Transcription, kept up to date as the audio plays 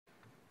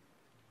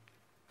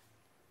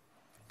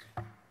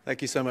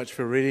Thank you so much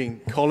for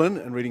reading, Colin,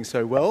 and reading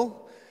so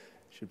well.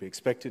 Should be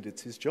expected,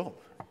 it's his job.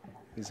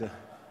 He's a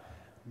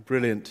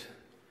brilliant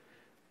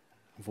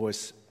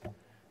voice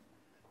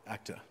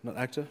actor, not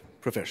actor,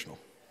 professional.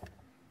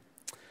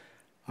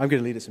 I'm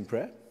going to lead us in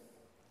prayer.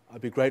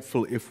 I'd be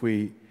grateful if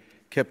we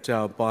kept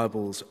our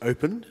Bibles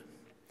open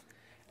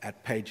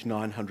at page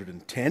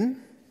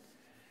 910,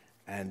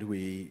 and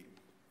we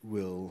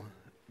will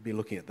be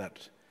looking at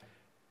that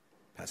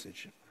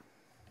passage.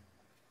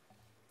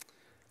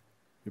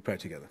 We pray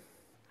together.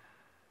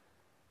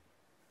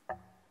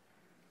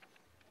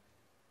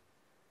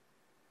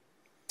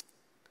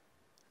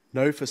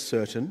 Know for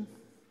certain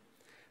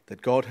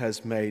that God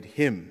has made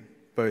him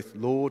both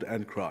Lord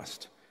and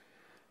Christ,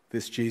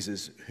 this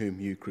Jesus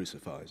whom you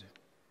crucified.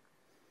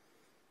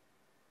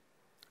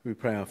 We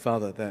pray, our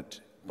Father, that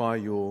by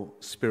your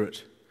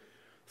Spirit,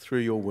 through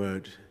your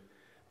word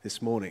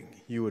this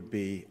morning, you would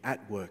be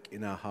at work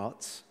in our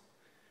hearts.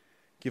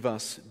 Give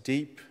us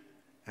deep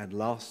and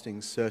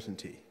lasting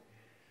certainty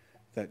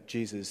that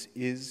Jesus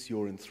is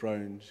your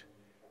enthroned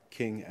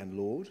King and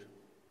Lord,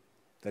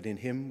 that in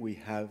him we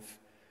have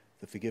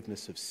the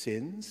forgiveness of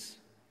sins,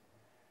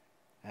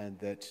 and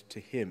that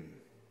to him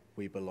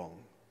we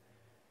belong.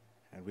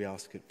 And we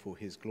ask it for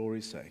his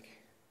glory's sake.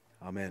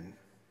 Amen.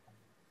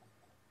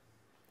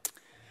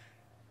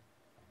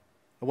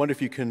 I wonder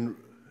if you can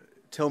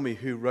tell me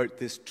who wrote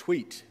this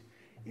tweet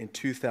in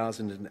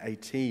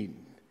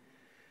 2018.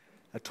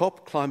 A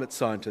top climate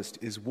scientist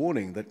is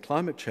warning that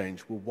climate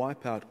change will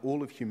wipe out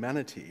all of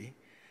humanity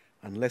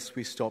unless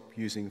we stop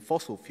using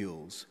fossil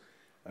fuels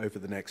over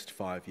the next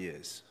 5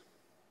 years.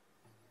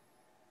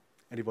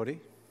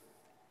 Anybody?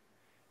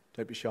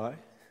 Don't be shy.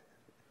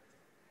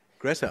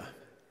 Greta.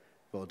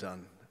 Well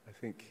done. I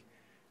think,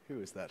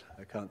 who is that?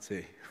 I can't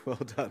see. Well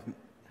done.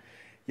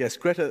 Yes,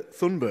 Greta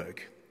Thunberg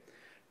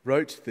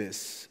wrote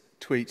this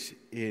tweet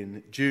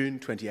in June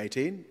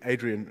 2018.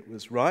 Adrian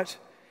was right.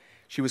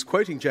 She was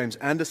quoting James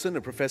Anderson,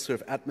 a professor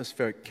of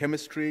atmospheric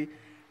chemistry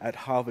at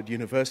Harvard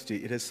University.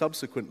 It has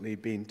subsequently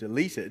been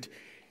deleted.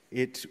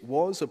 It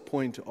was a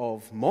point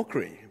of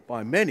mockery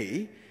by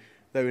many,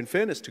 though in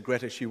fairness to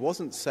Greta, she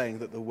wasn't saying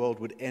that the world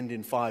would end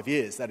in 5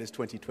 years, that is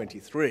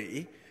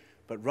 2023,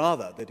 but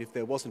rather that if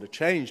there wasn't a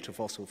change to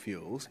fossil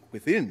fuels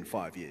within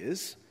 5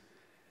 years,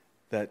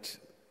 that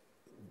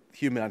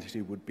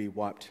humanity would be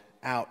wiped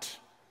out.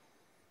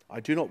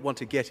 I do not want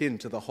to get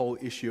into the whole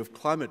issue of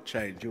climate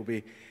change. You'll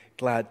be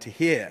glad to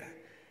hear,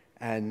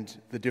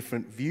 and the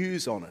different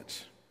views on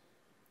it.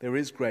 There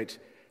is great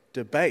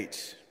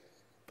debate,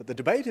 but the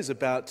debate is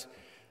about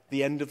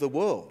the end of the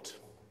world.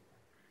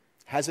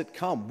 Has it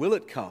come? Will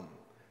it come?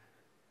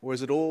 Or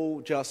is it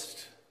all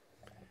just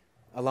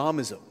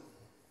alarmism?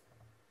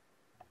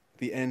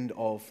 The end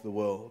of the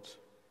world.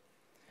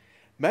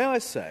 May I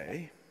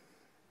say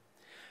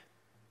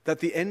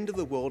that the end of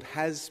the world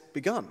has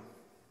begun.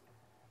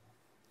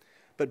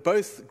 But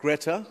both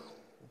Greta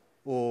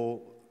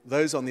or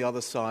those on the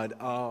other side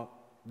are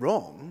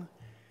wrong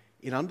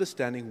in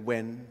understanding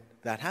when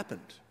that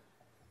happened.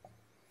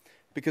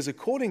 Because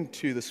according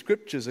to the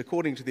scriptures,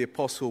 according to the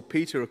Apostle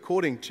Peter,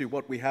 according to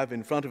what we have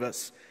in front of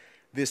us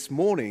this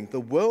morning, the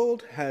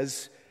world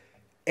has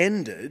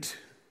ended,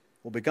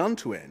 or begun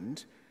to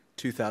end,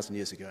 2,000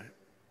 years ago.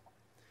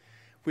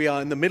 We are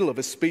in the middle of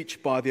a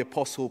speech by the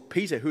Apostle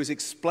Peter, who is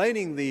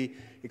explaining the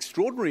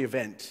extraordinary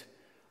event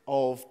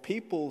of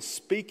people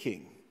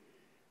speaking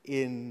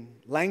in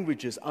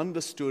languages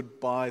understood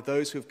by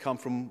those who have come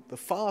from the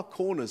far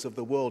corners of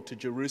the world to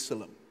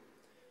Jerusalem.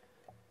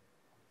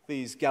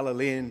 These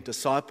Galilean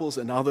disciples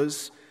and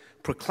others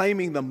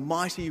proclaiming the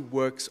mighty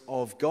works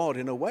of God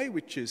in a way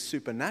which is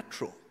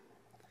supernatural.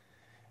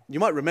 You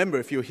might remember,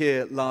 if you were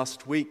here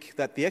last week,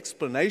 that the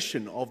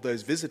explanation of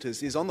those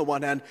visitors is, on the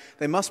one hand,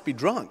 they must be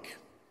drunk.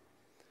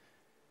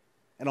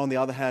 And on the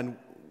other hand,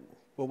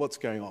 well, what's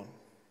going on?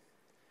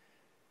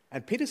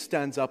 And Peter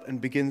stands up and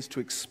begins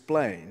to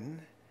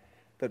explain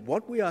that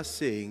what we are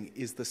seeing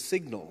is the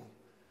signal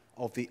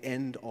of the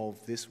end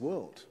of this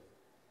world.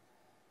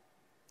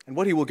 And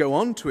what he will go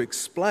on to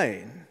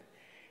explain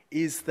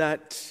is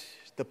that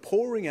the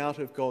pouring out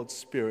of God's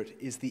Spirit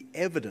is the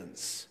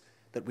evidence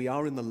that we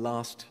are in the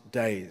last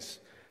days.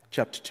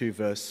 Chapter 2,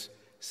 verse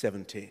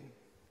 17.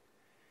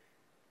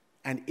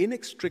 And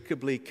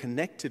inextricably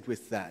connected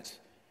with that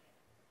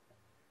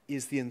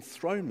is the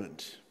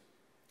enthronement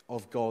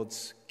of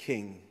God's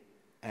King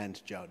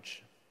and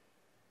Judge.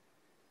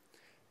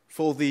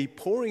 For the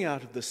pouring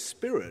out of the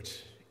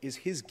Spirit is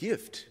his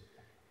gift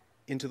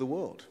into the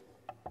world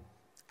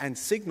and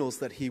signals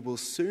that he will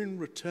soon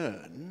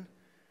return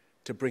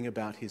to bring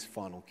about his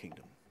final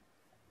kingdom.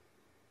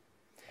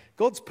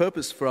 God's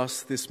purpose for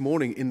us this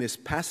morning in this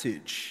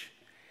passage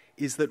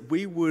is that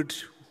we would,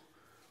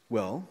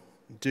 well,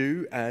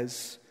 do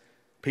as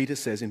Peter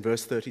says in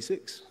verse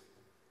 36,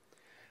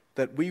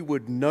 that we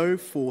would know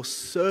for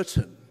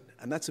certain,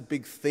 and that's a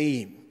big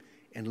theme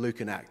in Luke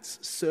and Acts,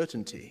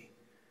 certainty,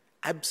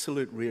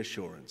 absolute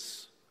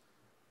reassurance,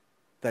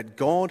 that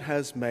God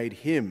has made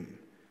him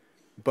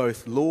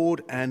both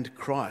Lord and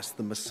Christ,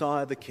 the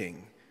Messiah, the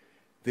King,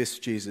 this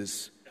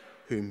Jesus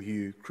whom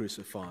you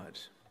crucified.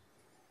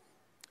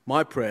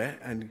 My prayer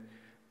and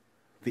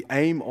the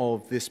aim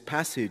of this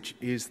passage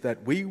is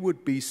that we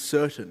would be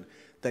certain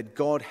that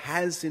God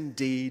has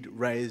indeed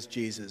raised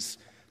Jesus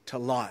to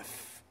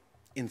life,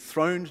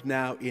 enthroned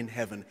now in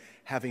heaven,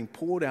 having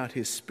poured out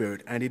his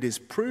Spirit, and it is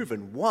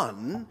proven,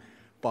 one,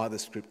 by the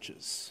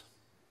Scriptures.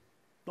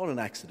 Not an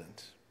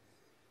accident,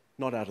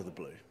 not out of the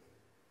blue.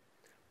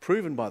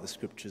 Proven by the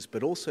Scriptures,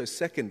 but also,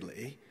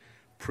 secondly,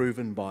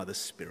 proven by the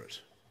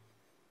Spirit.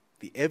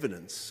 The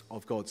evidence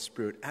of God's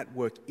Spirit at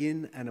work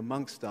in and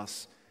amongst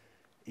us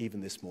even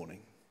this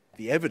morning.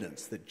 The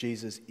evidence that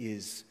Jesus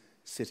is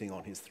sitting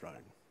on his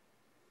throne.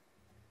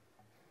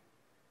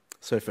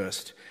 So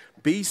first,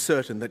 be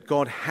certain that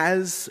God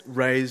has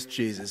raised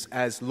Jesus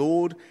as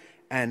Lord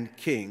and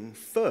King,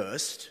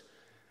 first,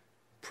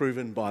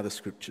 proven by the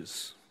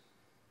Scriptures.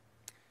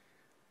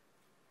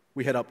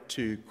 We head up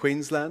to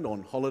Queensland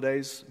on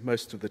holidays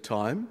most of the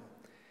time,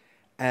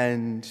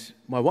 and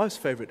my wife's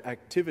favourite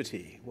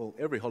activity, well,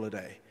 every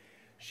holiday,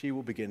 she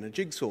will begin a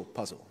jigsaw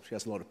puzzle. She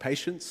has a lot of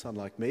patience,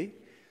 unlike me.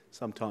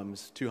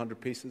 Sometimes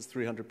 200 pieces,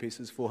 300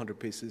 pieces, 400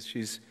 pieces.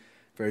 She's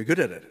very good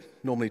at it.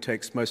 Normally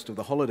takes most of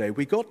the holiday.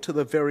 We got to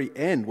the very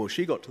end, well,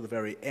 she got to the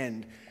very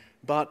end,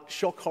 but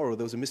shock horror,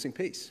 there was a missing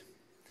piece.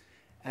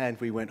 And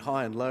we went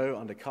high and low,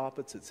 under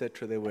carpets,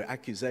 etc. There were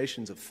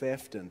accusations of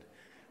theft and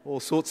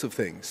all sorts of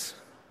things.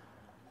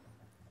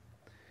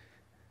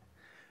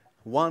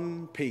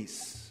 One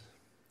piece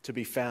to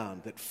be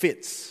found that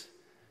fits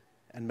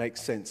and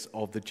makes sense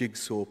of the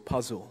jigsaw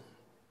puzzle.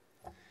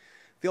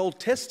 The Old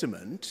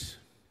Testament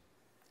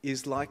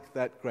is like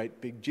that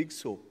great big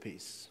jigsaw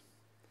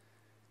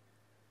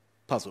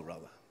puzzle,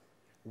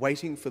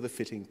 waiting for the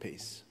fitting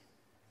piece,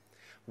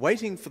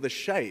 waiting for the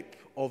shape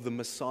of the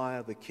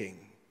Messiah, the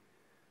King,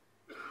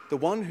 the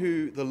one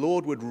who the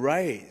Lord would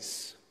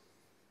raise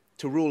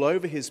to rule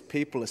over his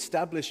people,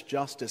 establish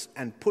justice,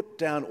 and put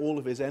down all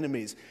of his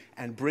enemies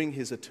and bring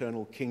his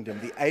eternal kingdom,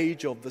 the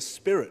age of the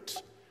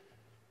Spirit,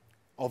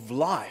 of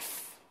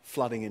life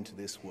flooding into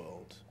this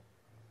world.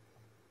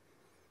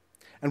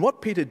 And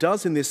what Peter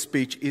does in this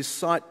speech is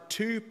cite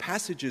two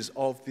passages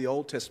of the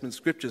Old Testament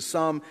scriptures,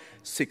 Psalm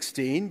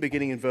 16,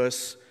 beginning in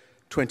verse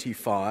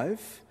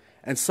 25,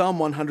 and Psalm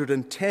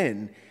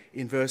 110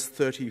 in verse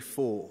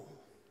 34.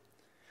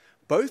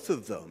 Both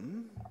of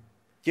them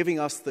giving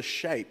us the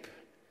shape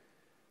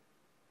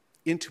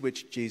into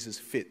which Jesus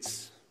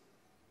fits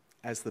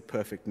as the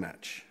perfect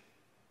match.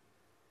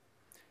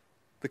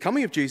 The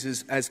coming of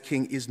Jesus as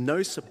King is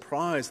no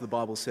surprise, the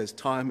Bible says,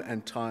 time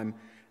and time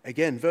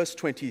again. Verse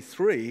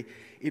 23,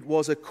 it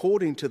was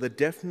according to the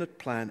definite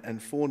plan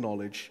and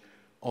foreknowledge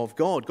of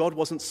God. God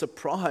wasn't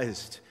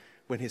surprised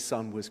when his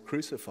son was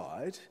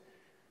crucified.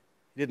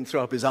 He didn't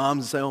throw up his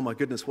arms and say, oh my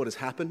goodness, what has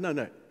happened?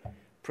 No.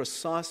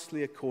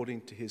 Precisely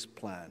according to his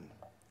plan,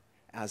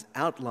 as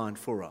outlined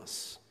for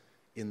us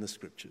in the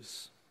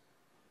scriptures.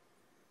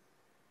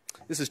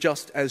 This is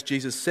just as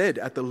Jesus said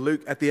at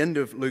the end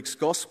of Luke's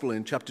Gospel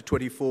in chapter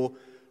 24,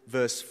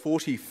 verse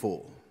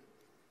 44.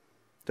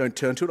 Don't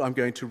turn to it. I'm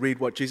going to read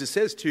what Jesus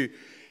says to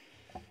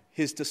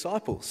his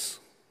disciples,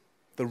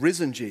 the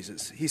risen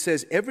Jesus. He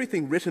says,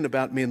 everything written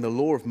about me in the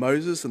law of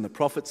Moses and the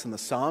prophets and the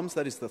Psalms,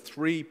 that is the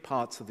three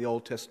parts of the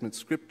Old Testament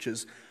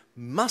scriptures,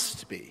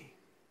 must be,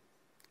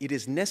 it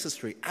is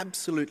necessary,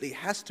 absolutely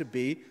has to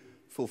be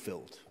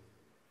fulfilled.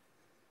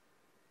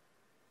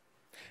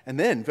 And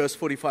then, verse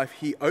 45,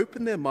 he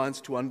opened their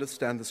minds to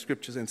understand the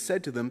scriptures and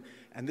said to them,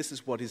 and this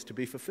is what is to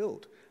be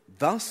fulfilled.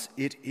 Thus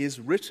it is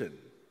written,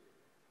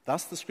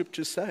 thus the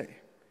scriptures say,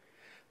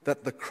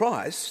 that the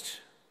Christ,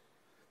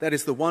 that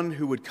is the one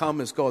who would come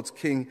as God's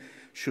king,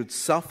 should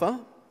suffer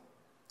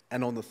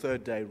and on the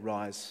third day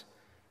rise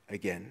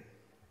again.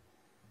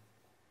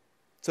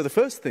 So the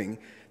first thing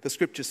the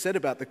scripture said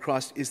about the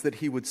Christ is that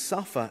he would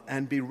suffer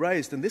and be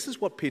raised. And this is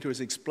what Peter is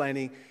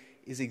explaining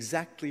is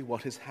exactly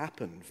what has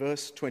happened.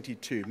 Verse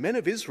 22, men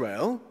of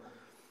Israel,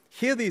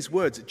 hear these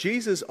words,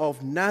 Jesus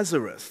of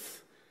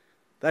Nazareth,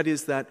 that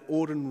is that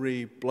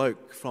ordinary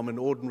bloke from an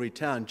ordinary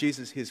town,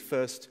 Jesus his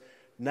first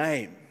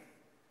name.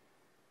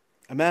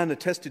 A man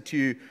attested to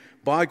you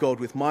by God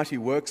with mighty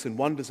works and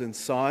wonders and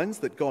signs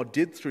that God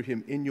did through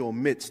him in your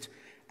midst,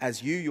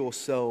 as you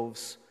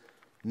yourselves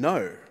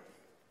know.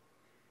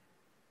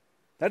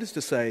 That is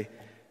to say,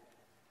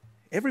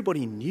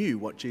 everybody knew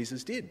what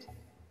Jesus did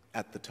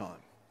at the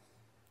time.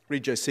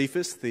 Read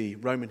Josephus, the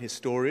Roman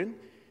historian.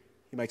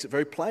 He makes it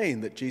very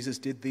plain that Jesus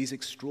did these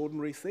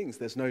extraordinary things.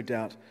 There's no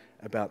doubt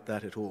about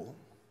that at all.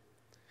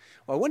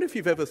 Well, I wonder if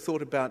you've ever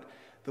thought about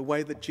the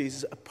way that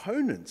Jesus'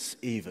 opponents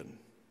even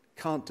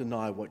can't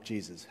deny what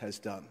Jesus has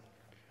done.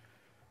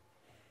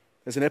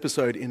 There's an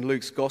episode in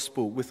Luke's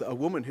Gospel with a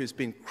woman who's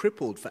been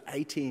crippled for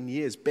 18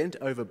 years, bent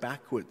over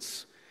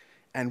backwards,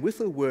 and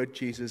with a word,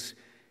 Jesus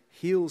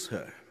heals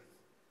her.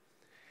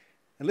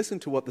 And listen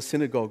to what the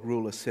synagogue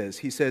ruler says.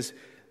 He says,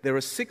 there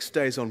are 6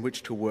 days on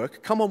which to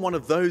work. Come on one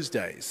of those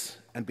days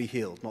and be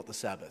healed, not the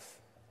Sabbath.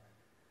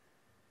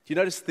 Do you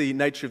notice the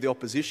nature of the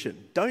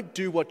opposition? Don't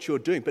do what you're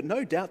doing, but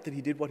no doubt that he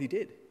did what he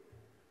did.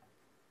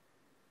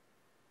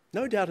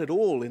 No doubt at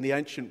all in the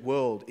ancient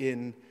world,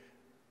 in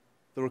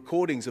the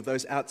recordings of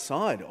those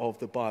outside of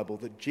the Bible,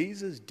 that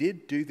Jesus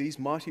did do these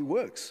mighty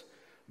works.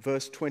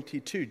 Verse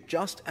 22,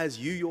 just as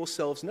you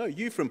yourselves know,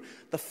 you from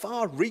the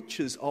far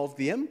reaches of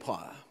the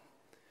empire,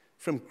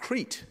 from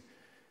Crete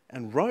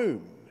and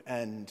Rome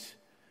and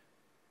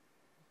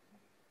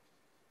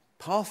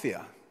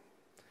Parthia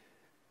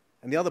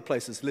and the other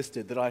places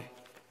listed that I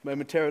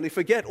momentarily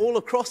forget, all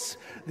across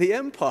the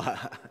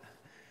empire.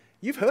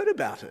 You've heard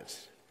about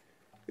it.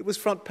 It was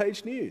front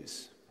page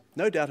news.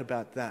 No doubt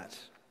about that.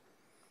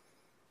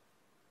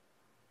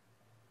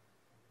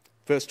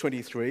 Verse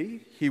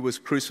 23, he was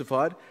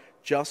crucified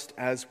just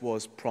as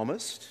was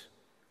promised,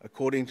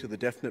 according to the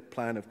definite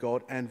plan of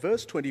God. And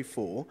verse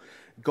 24,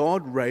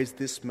 God raised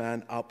this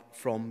man up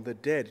from the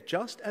dead,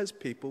 just as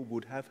people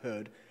would have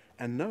heard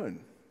and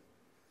known.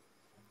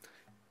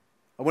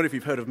 I wonder if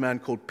you've heard of a man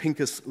called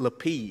Pinchas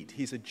Lapid.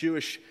 He's a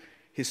Jewish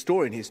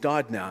historian. He's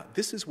died now.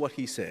 This is what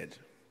he said.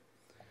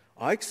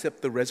 I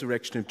accept the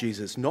resurrection of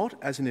Jesus not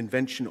as an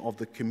invention of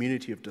the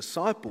community of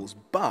disciples,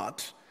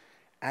 but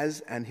as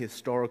an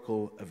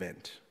historical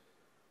event.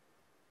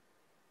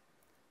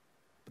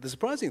 But the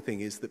surprising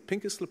thing is that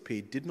Pinchas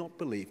Lapid did not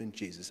believe in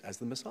Jesus as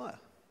the Messiah.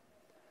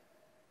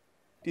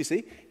 Do you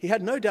see? He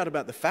had no doubt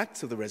about the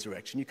facts of the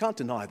resurrection. You can't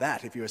deny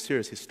that if you're a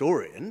serious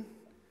historian.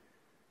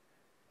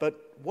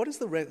 But what does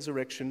the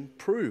resurrection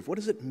prove? What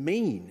does it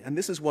mean? And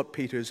this is what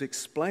Peter is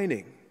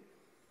explaining.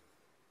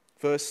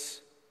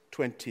 Verse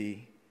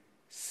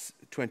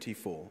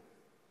 24.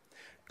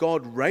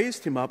 God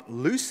raised him up,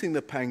 loosing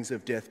the pangs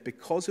of death,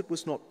 because it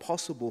was not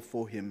possible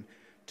for him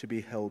to be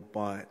held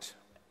by it.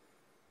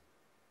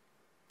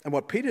 And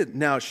what Peter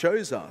now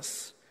shows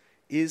us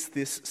is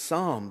this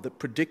psalm that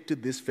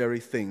predicted this very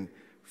thing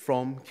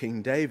from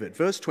King David.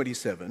 Verse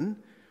 27,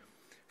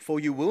 for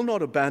you will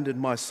not abandon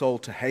my soul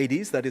to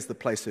Hades, that is the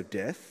place of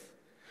death,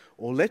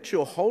 or let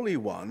your Holy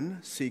One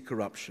see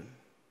corruption.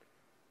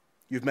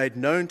 You've made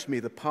known to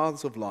me the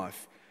paths of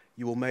life.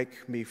 You will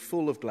make me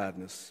full of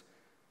gladness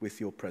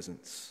with your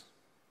presence.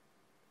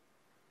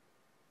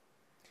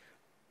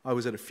 I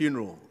was at a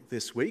funeral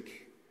this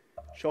week.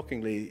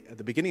 Shockingly, at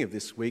the beginning of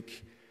this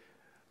week,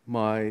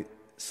 my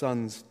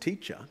son's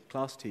teacher,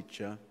 class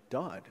teacher,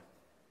 died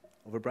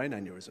of a brain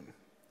aneurysm.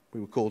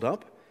 We were called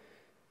up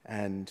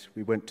and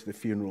we went to the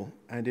funeral,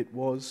 and it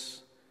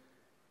was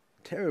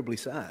terribly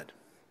sad.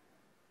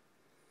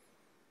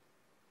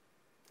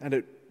 And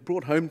it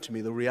brought home to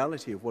me the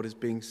reality of what is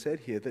being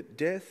said here, that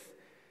death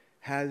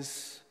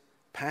has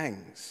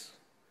pangs,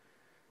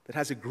 that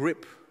has a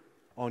grip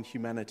on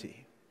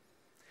humanity,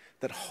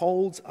 that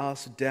holds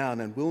us down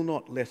and will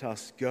not let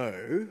us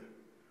go.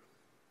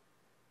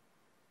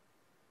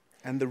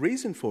 And the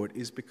reason for it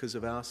is because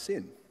of our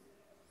sin.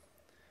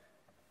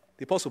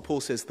 The Apostle Paul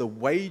says the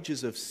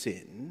wages of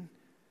sin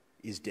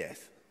is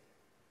death.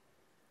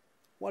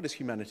 Why does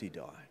humanity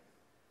die?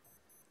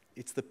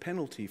 It's the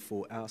penalty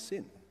for our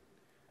sin.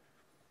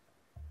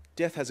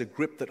 Death has a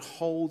grip that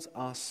holds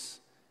us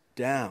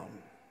down.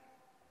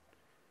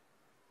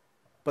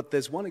 But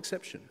there's one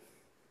exception.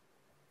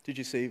 Did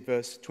you see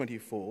verse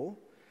 24?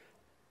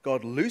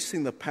 God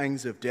loosing the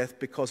pangs of death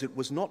because it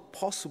was not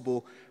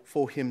possible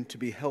for him to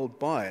be held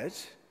by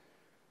it.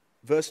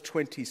 Verse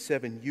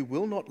 27, you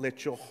will not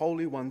let your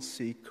Holy One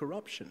see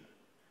corruption.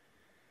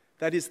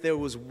 That is, there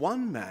was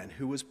one man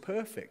who was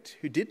perfect,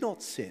 who did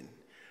not sin,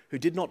 who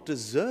did not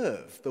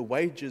deserve the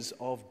wages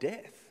of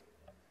death.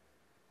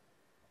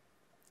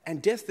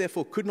 And death,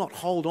 therefore, could not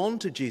hold on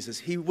to Jesus.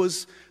 He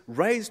was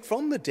raised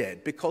from the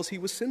dead because he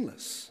was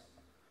sinless.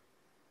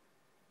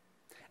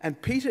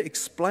 And Peter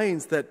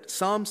explains that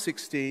Psalm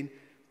 16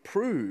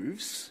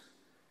 proves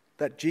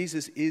that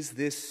Jesus is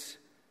this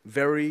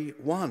very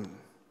one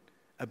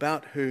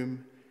about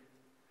whom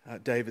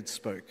David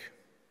spoke.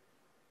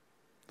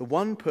 The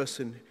one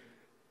person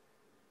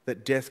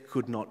that death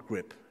could not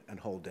grip and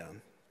hold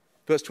down.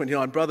 Verse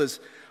 29, brothers,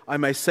 I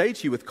may say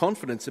to you with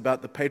confidence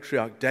about the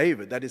patriarch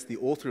David, that is the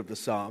author of the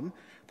psalm,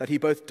 that he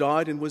both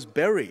died and was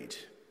buried.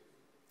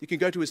 You can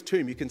go to his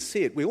tomb, you can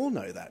see it. We all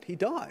know that. He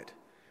died.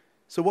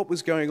 So what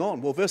was going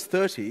on? Well, verse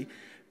 30,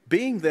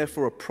 being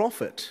therefore a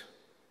prophet,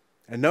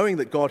 and knowing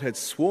that God had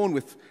sworn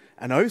with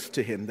an oath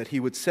to him that he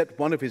would set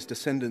one of his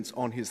descendants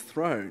on his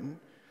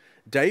throne,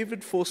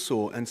 David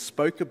foresaw and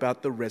spoke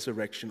about the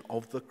resurrection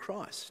of the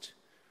Christ,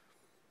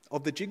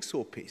 of the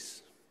jigsaw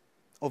piece,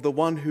 of the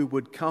one who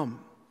would come,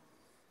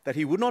 that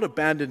he would not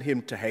abandon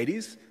him to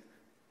Hades,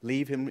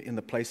 leave him in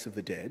the place of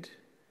the dead,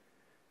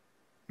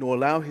 nor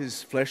allow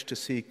his flesh to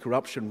see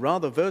corruption.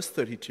 Rather, verse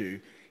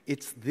 32,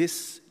 it's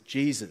this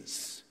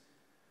Jesus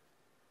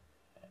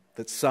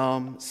that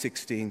Psalm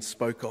 16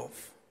 spoke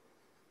of,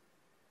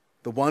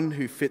 the one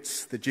who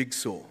fits the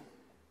jigsaw,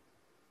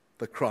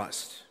 the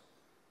Christ,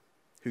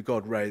 who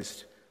God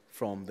raised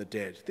from the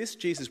dead. This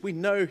Jesus, we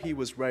know he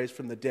was raised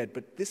from the dead,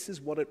 but this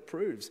is what it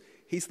proves.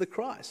 He's the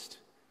Christ.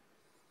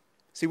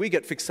 See, we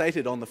get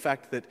fixated on the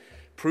fact that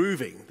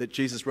proving that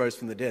Jesus rose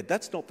from the dead,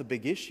 that's not the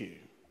big issue.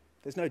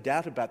 There's no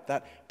doubt about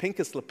that.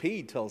 Pincus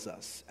Lapide tells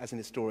us, as an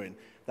historian,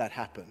 that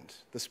happened.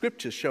 The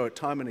scriptures show it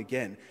time and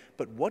again.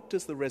 But what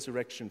does the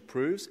resurrection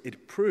prove?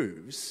 It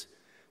proves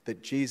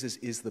that Jesus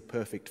is the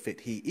perfect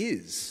fit. He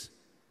is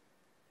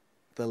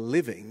the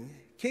living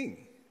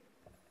King,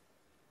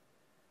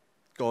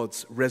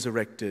 God's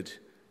resurrected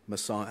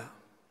Messiah.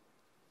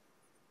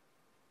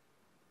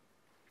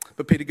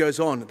 But Peter goes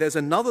on, there's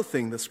another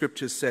thing the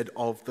scriptures said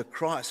of the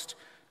Christ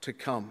to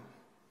come,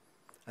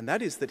 and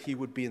that is that he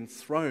would be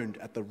enthroned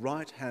at the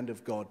right hand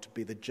of God to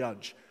be the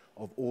judge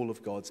of all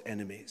of God's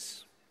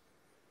enemies.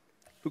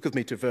 Look with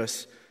me to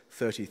verse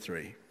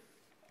 33.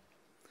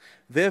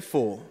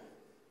 Therefore,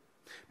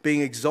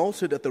 being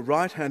exalted at the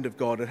right hand of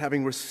God and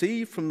having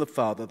received from the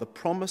Father the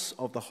promise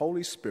of the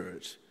Holy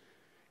Spirit,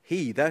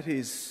 he, that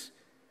is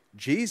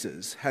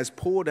Jesus, has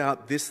poured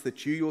out this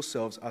that you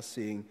yourselves are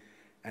seeing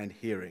and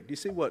hearing. Do you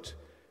see what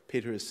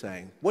Peter is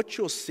saying? What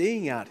you're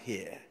seeing out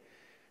here,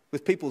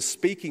 with people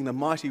speaking the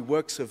mighty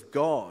works of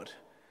God,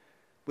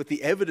 with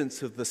the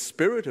evidence of the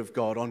Spirit of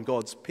God on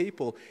God's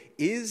people,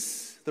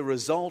 is the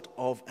result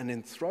of an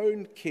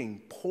enthroned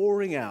King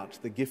pouring out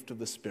the gift of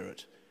the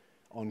Spirit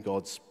on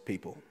God's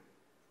people.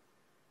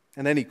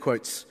 And then he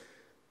quotes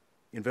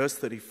in verse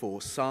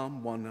 34,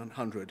 Psalm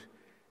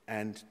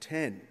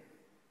 110.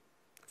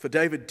 For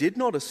David did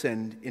not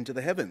ascend into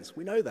the heavens.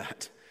 We know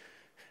that.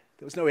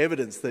 There was no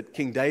evidence that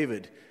King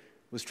David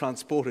was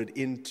transported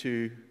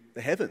into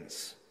the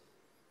heavens.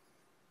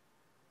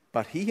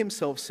 But he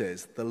himself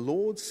says, the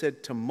Lord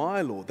said to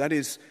my Lord, that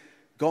is,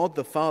 God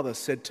the Father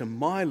said to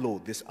my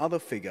Lord, this other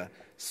figure,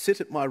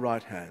 sit at my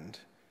right hand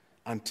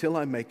until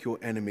I make your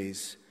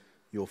enemies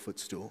your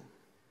footstool.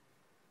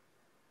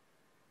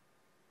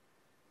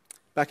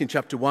 Back in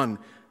chapter 1,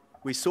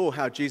 we saw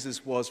how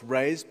Jesus was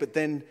raised, but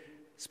then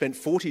spent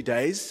 40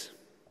 days,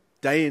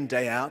 day in,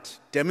 day out,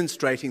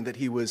 demonstrating that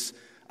he was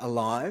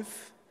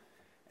alive.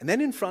 And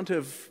then in front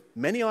of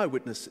many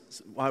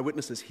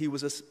eyewitnesses, he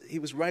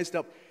was raised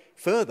up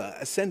further,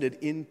 ascended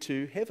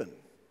into heaven.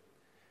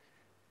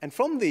 And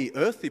from the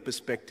earthly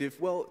perspective,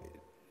 well,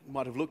 it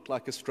might have looked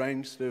like a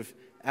strange sort of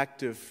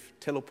act of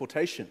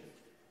teleportation.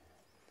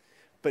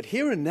 But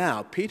here and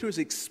now, Peter is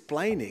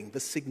explaining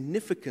the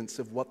significance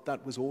of what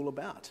that was all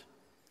about.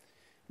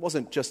 It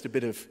wasn't just a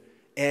bit of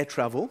air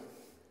travel.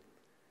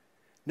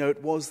 No,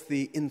 it was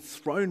the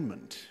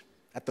enthronement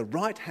at the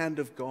right hand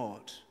of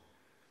God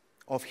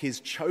of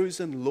his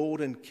chosen Lord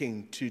and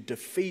King to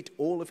defeat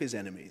all of his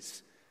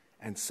enemies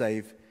and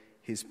save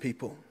his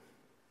people.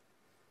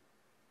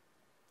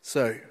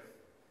 So,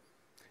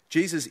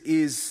 Jesus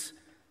is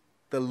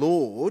the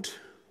Lord.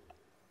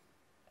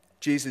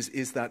 Jesus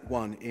is that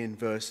one in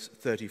verse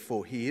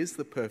 34. He is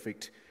the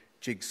perfect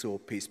jigsaw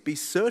piece. Be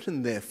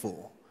certain,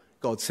 therefore,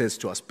 God says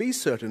to us, be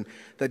certain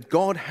that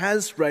God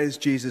has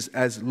raised Jesus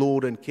as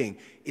Lord and King.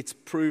 It's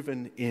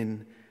proven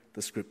in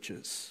the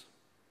scriptures.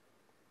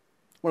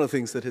 One of the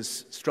things that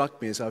has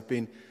struck me as I've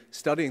been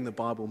studying the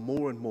Bible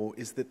more and more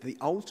is that the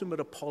ultimate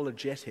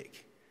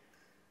apologetic,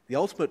 the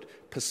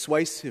ultimate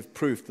persuasive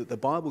proof that the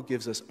Bible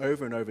gives us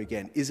over and over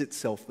again is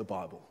itself the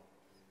Bible.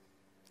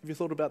 Have you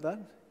thought about that?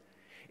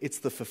 It's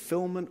the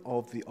fulfillment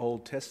of the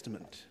Old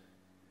Testament.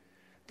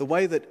 The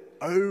way that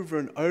over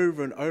and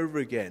over and over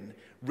again,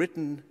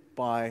 written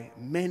by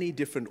many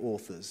different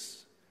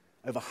authors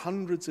over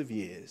hundreds of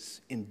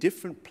years in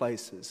different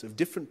places of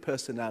different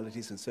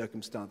personalities and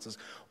circumstances,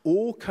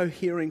 all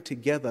cohering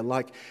together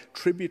like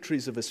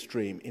tributaries of a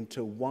stream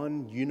into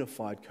one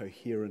unified,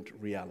 coherent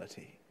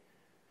reality.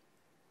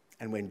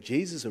 And when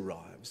Jesus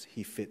arrives,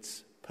 he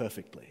fits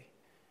perfectly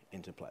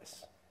into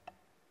place.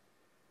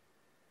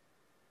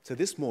 So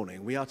this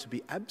morning, we are to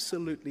be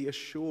absolutely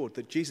assured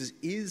that Jesus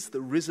is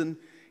the risen,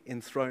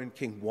 enthroned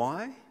King.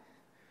 Why?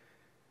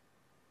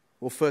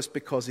 Well, first,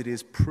 because it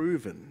is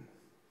proven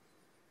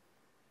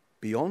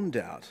beyond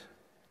doubt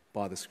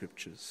by the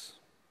Scriptures.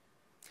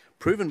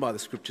 Proven by the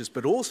Scriptures,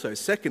 but also,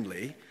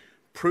 secondly,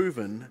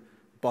 proven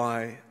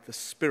by the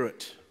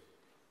Spirit.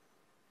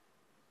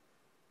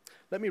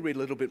 Let me read a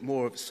little bit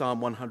more of Psalm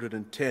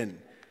 110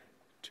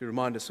 to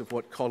remind us of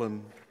what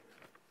Colin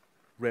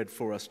read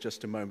for us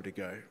just a moment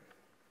ago.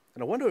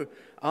 And I want to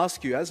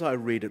ask you, as I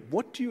read it,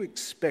 what do you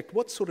expect?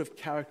 What sort of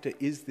character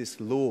is this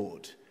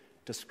Lord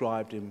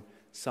described in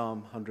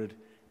Psalm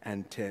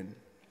 110?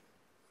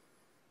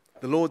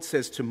 The Lord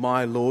says to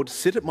my Lord,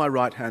 sit at my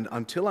right hand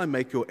until I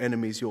make your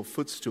enemies your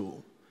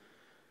footstool.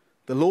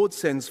 The Lord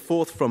sends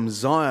forth from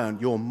Zion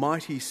your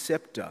mighty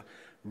scepter,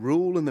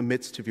 rule in the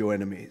midst of your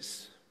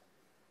enemies.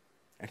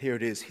 And here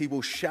it is, he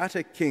will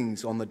shatter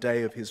kings on the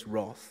day of his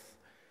wrath.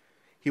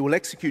 He will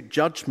execute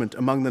judgment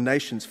among the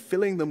nations,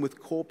 filling them with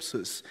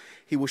corpses.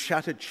 He will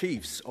shatter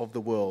chiefs of the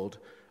world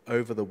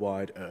over the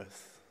wide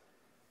earth.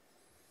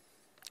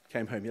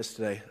 Came home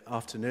yesterday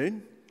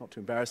afternoon, not to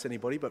embarrass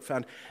anybody, but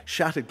found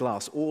shattered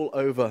glass all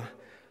over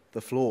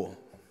the floor,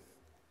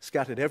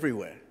 scattered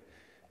everywhere.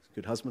 As a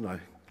good husband,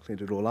 I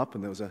cleaned it all up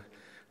and there was a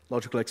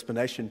logical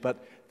explanation.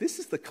 But this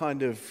is the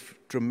kind of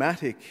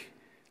dramatic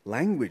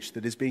language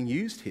that is being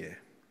used here.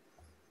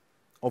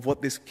 of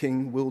what this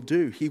king will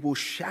do. He will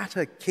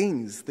shatter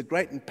kings, the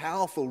great and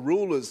powerful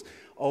rulers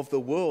of the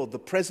world, the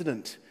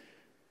president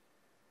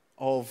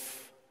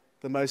of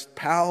the most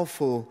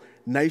powerful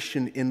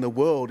nation in the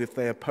world if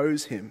they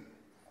oppose him,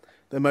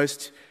 the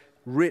most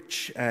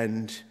rich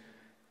and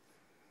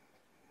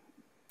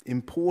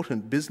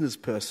important business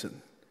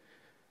person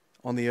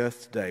on the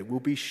earth today will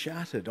be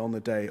shattered on the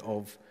day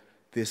of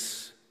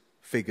this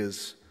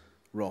figure's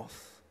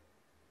wrath.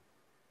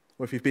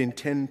 Or if you've been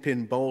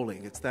 10-pin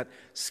bowling, it's that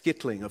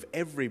skittling of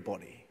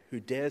everybody who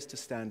dares to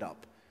stand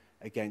up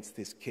against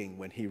this king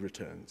when he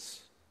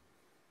returns.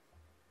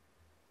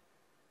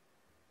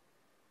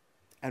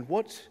 And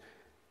what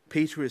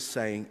Peter is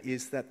saying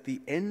is that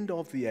the end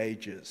of the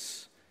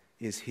ages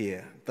is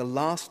here. The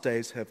last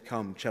days have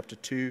come, chapter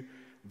 2,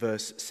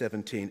 verse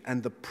 17.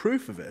 And the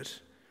proof of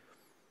it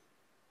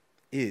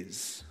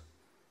is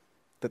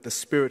that the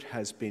Spirit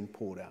has been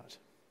poured out.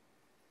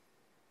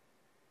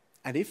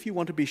 And if you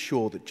want to be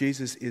sure that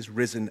Jesus is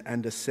risen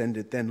and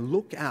ascended, then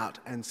look out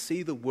and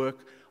see the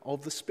work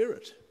of the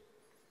Spirit.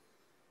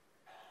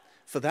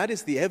 For that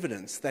is the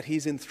evidence that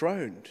he's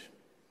enthroned.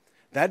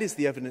 That is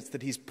the evidence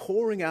that he's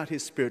pouring out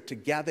his Spirit to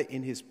gather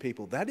in his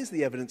people. That is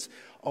the evidence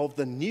of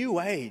the new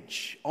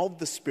age of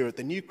the Spirit,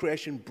 the new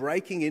creation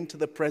breaking into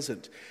the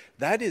present.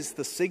 That is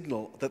the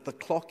signal that the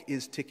clock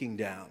is ticking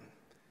down.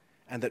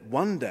 And that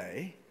one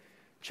day,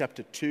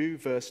 chapter 2,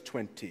 verse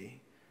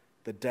 20,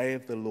 the day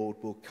of the Lord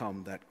will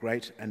come, that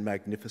great and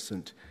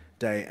magnificent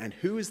day. And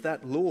who is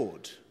that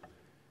Lord,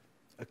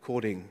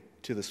 according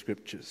to the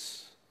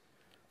Scriptures?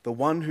 The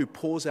one who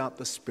pours out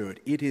the Spirit.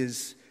 It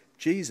is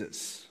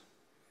Jesus.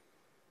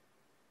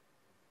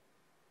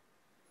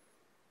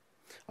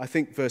 I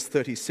think verse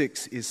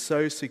 36 is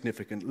so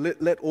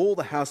significant. Let all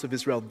the house of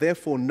Israel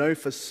therefore know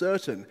for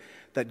certain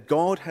that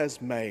God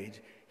has made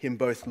him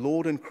both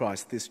Lord and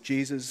Christ, this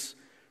Jesus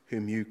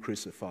whom you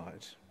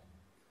crucified.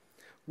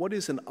 What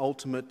is an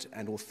ultimate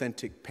and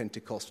authentic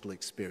Pentecostal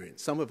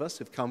experience? Some of us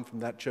have come from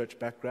that church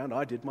background.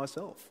 I did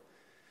myself.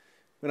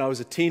 When I was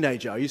a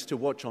teenager, I used to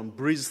watch on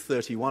Briz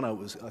 31,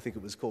 I think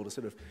it was called, a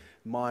sort of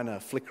minor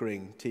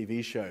flickering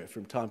TV show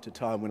from time to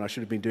time when I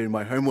should have been doing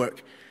my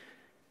homework.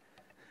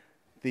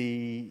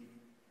 The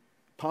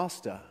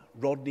pastor,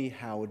 Rodney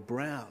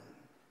Howard-Browne,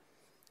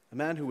 a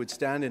man who would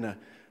stand in a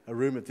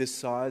room of this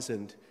size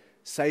and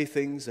say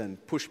things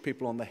and push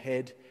people on the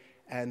head,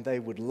 and they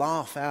would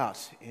laugh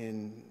out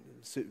in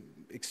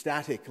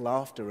ecstatic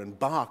laughter and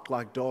bark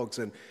like dogs.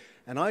 And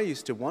I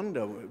used to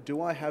wonder, do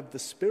I have the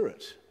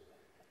Spirit?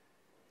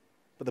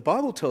 But the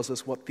Bible tells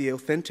us what the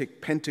authentic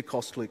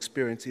Pentecostal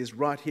experience is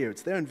right here.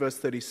 It's there in verse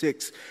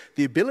 36.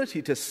 The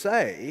ability to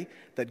say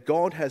that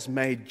God has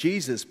made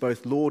Jesus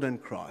both Lord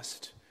and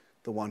Christ,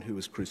 the one who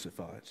was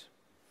crucified.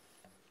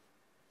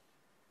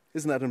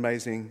 Isn't that an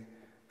amazing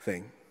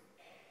thing?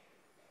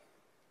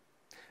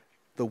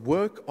 The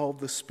work of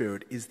the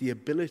Spirit is the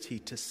ability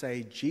to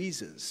say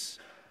Jesus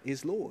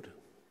is Lord.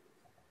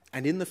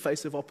 And in the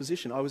face of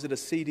opposition, I was at a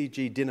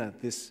CDG dinner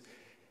this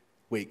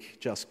week,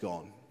 just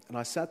gone, and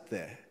I sat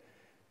there.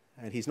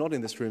 And he's not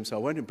in this room, so I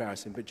won't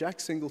embarrass him. But Jack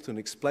Singleton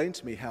explained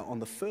to me how on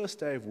the first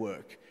day of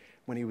work,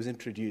 when he was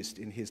introduced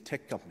in his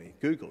tech company,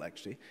 Google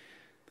actually,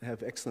 they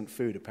have excellent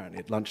food apparently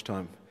at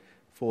lunchtime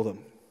for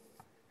them.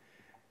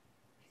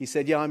 He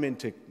said, yeah, I'm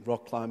into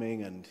rock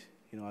climbing and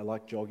I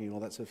like jogging and all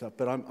that sort of stuff,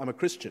 but I'm a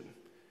Christian.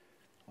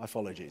 I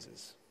follow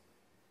Jesus.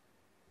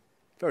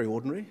 Very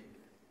ordinary,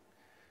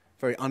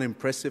 very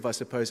unimpressive, I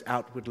suppose,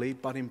 outwardly,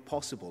 but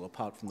impossible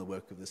apart from the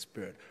work of the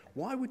Spirit.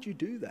 Why would you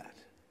do that?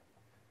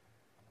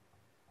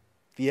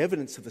 The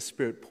evidence of the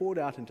Spirit poured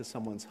out into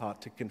someone's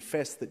heart to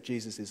confess that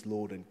Jesus is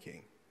Lord and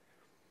King.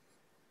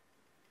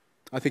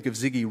 I think of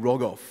Ziggy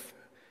Rogoff.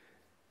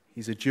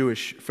 He's a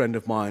Jewish friend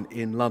of mine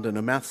in London,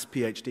 a maths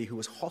PhD who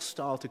was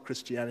hostile to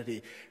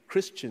Christianity,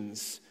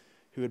 Christians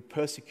who had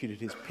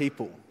persecuted his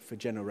people for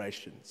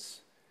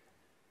generations.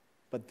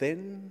 But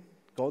then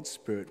God's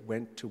Spirit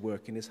went to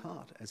work in his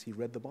heart as he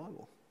read the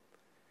Bible.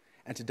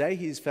 And today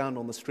he is found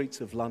on the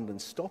streets of London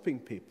stopping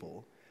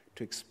people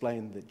to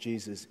explain that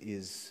Jesus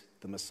is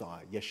the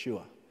Messiah,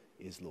 Yeshua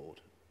is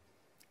Lord,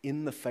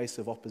 in the face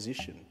of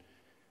opposition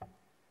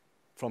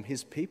from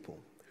his people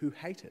who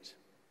hate it.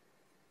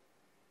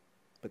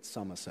 But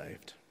some are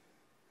saved.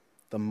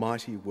 The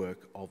mighty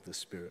work of the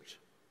Spirit.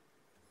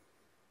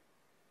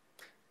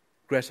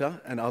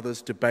 Greta and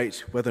others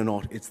debate whether or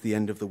not it's the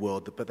end of the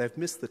world, but they've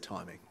missed the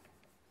timing.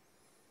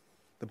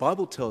 The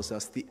Bible tells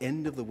us the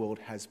end of the world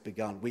has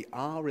begun. We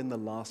are in the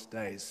last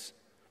days.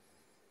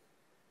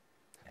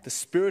 The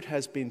Spirit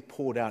has been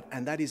poured out,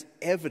 and that is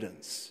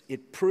evidence.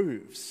 It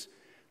proves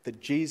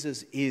that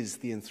Jesus is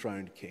the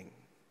enthroned King.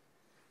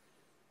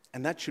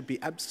 And that should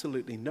be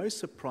absolutely no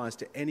surprise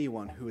to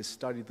anyone who has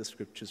studied the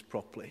Scriptures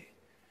properly,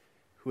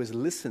 who has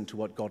listened to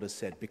what God has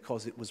said,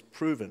 because it was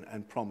proven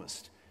and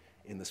promised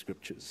in the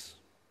Scriptures.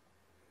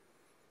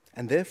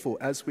 And therefore,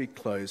 as we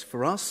close,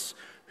 for us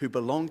who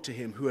belong to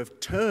him, who have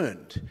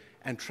turned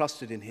and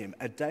trusted in him,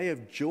 a day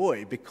of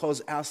joy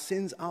because our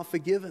sins are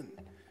forgiven.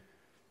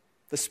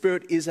 The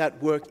Spirit is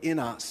at work in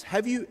us.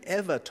 Have you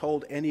ever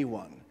told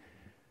anyone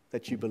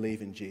that you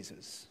believe in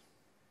Jesus?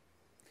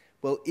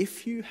 Well,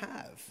 if you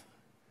have,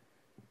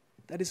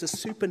 that is a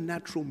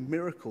supernatural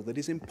miracle that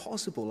is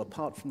impossible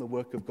apart from the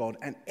work of God,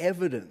 and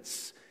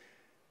evidence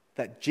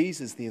that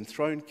Jesus, the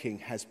enthroned King,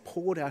 has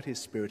poured out his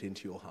Spirit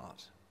into your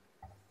heart.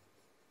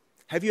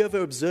 Have you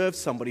ever observed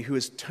somebody who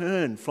has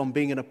turned from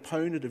being an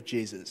opponent of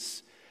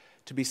Jesus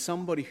to be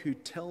somebody who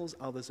tells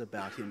others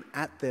about him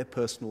at their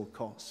personal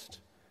cost?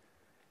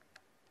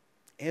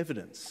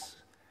 Evidence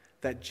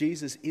that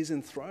Jesus is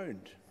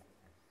enthroned,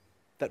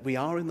 that we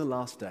are in the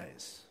last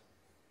days,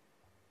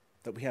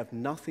 that we have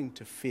nothing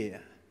to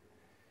fear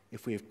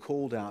if we have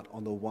called out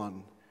on the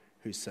one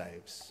who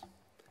saves.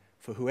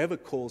 For whoever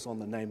calls on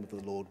the name of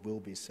the Lord will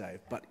be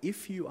saved. But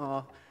if you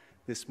are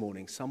this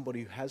morning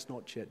somebody who has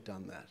not yet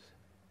done that,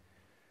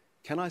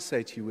 can I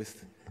say to you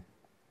with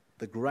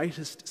the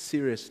greatest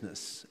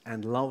seriousness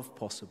and love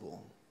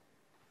possible,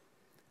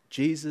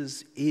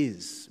 Jesus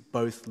is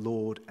both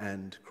Lord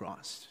and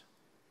Christ.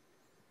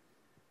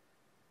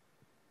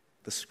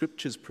 The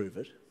Scriptures prove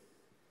it.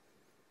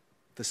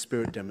 The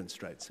Spirit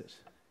demonstrates it.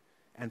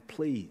 And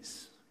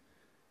please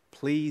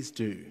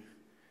do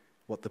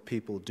what the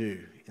people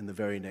do in the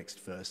very next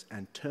verse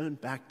and turn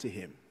back to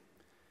him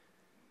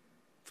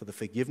for the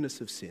forgiveness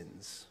of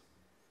sins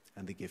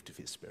and the gift of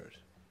his Spirit.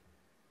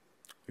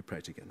 We pray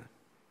together.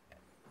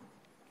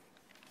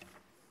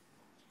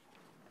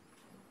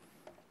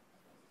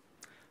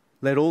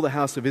 Let all the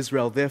house of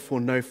Israel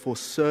therefore know for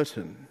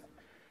certain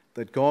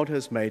that God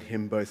has made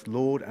him both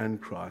Lord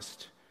and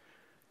Christ,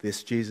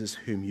 this Jesus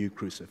whom you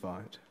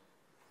crucified.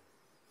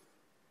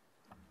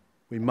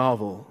 We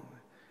marvel,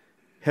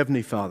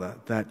 Heavenly Father,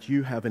 that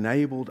you have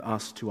enabled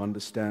us to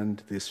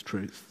understand this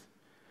truth,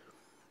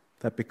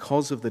 that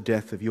because of the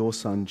death of your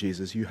Son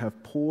Jesus, you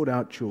have poured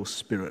out your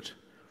Spirit,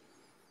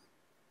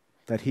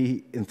 that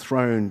he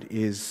enthroned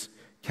is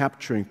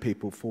capturing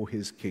people for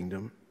his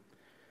kingdom,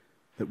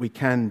 that we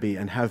can be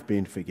and have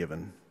been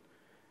forgiven.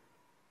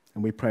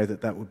 And we pray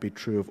that that would be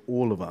true of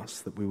all of us,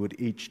 that we would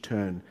each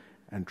turn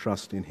and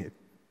trust in him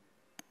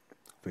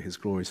for his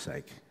glory's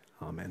sake.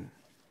 Amen.